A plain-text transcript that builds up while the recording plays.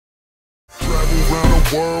travel around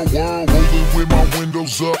the world, rolling with my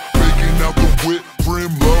windows up, making out the whip,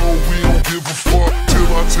 brim low. We don't give a fuck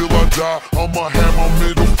till I die. I'ma have my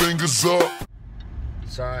middle fingers up.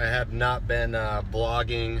 Sorry, I have not been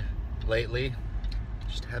vlogging lately.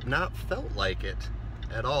 Just have not felt like it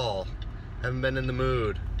at all. Haven't been in the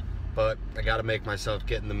mood, but I gotta make myself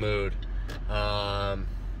get in the mood. It's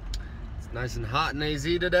nice and hot in AZ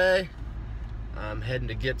today. I'm heading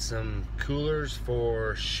to get some coolers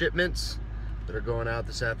for shipments that are going out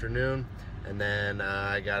this afternoon, and then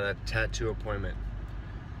I got a tattoo appointment,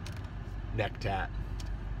 neck tat.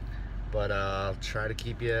 But I'll try to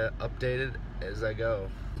keep you updated as I go.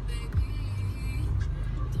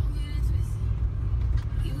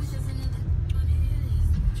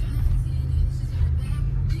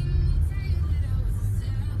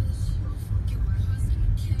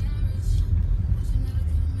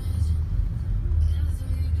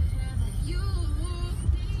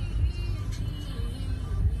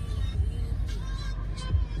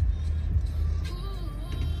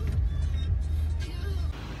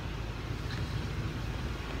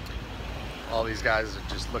 All these guys are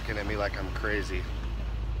just looking at me like I'm crazy,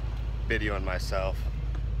 videoing myself,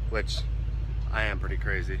 which I am pretty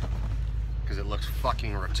crazy, because it looks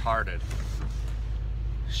fucking retarded.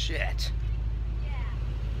 Shit.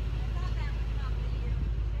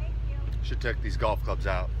 Should take these golf clubs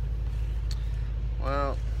out.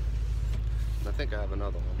 Well, I think I have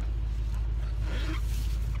another one.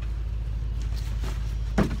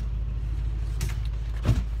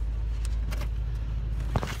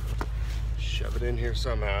 Shove it in here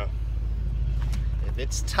somehow. If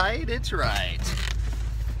it's tight, it's right.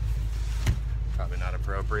 Probably not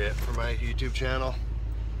appropriate for my YouTube channel,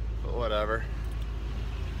 but whatever.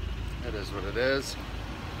 It is what it is.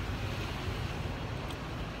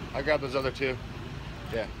 I grabbed those other two.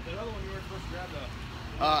 Yeah. The other one you were supposed to grab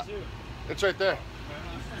though. It's right there.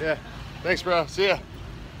 Yeah. Thanks, bro. See ya.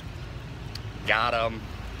 Got 'em.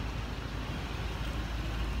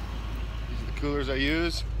 These are the coolers I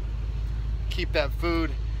use. Keep that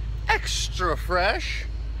food extra fresh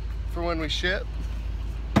for when we ship.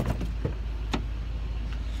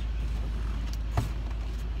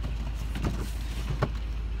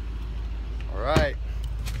 All right.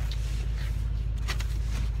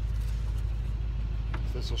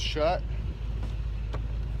 This will shut.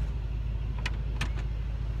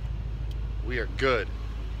 We are good.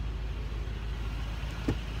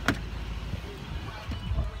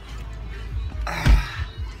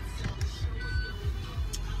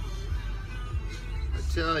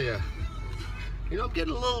 Tell you, I'm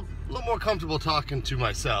getting a little more comfortable talking to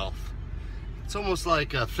myself. It's almost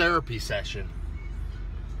like a therapy session,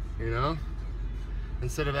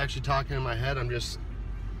 instead of actually talking in my head, I'm just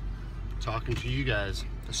talking to you guys,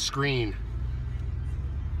 a screen.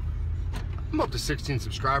 I'm up to 16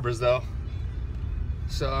 subscribers though,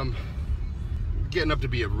 so I'm getting up to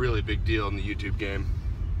be a really big deal in the YouTube game.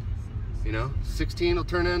 16 will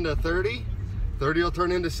turn into 30, 30 will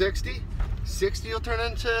turn into 60, 60 will turn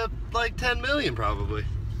into like 10 million probably.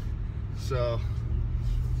 So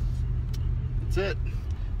that's it.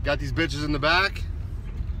 Got these bitches in the back,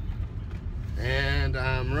 and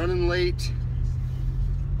I'm running late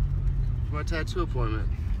for my tattoo appointment.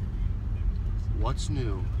 What's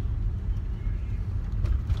new?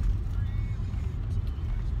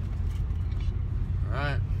 All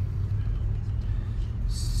right.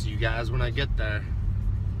 See you guys when I get there.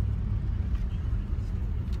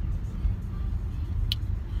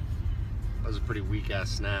 That was a pretty weak ass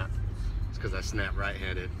snap. It's because I snapped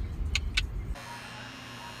right-handed.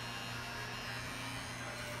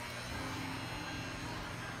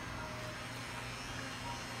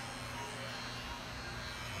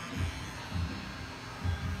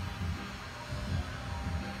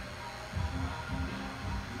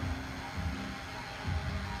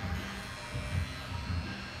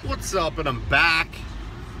 What's up? And I'm back.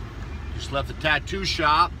 Just left the tattoo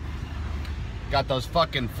shop. Got those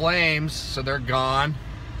fucking flames, so they're gone.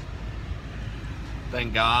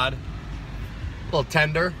 Thank God. A little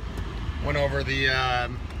tender. Went over the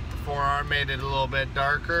forearm, made it a little bit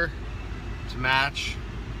darker to match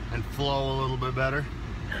and flow a little bit better.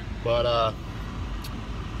 But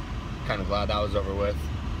kind of glad that was over with.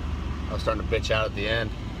 I was starting to bitch out at the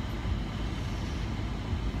end.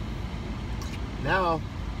 Now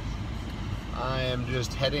I am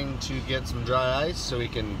just heading to get some dry ice so we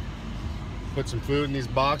can put some food in these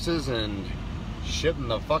boxes and ship them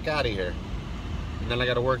the fuck out of here. And then I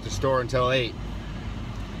gotta work the store until 8.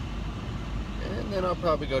 And then I'll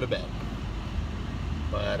probably go to bed.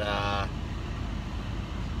 But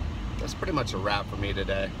that's pretty much a wrap for me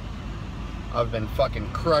today. I've been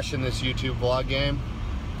fucking crushing this YouTube vlog game.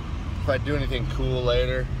 If I do anything cool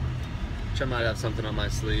later, which I might have something on my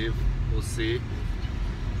sleeve, we'll see.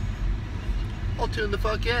 I'll tune the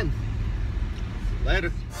fuck in.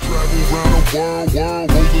 Later. Travel around the world,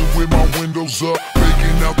 rolling with my windows up,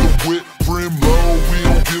 making out the whip, brim low. We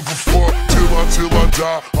don't give a fuck till I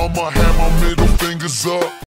die. I'ma have my middle fingers up.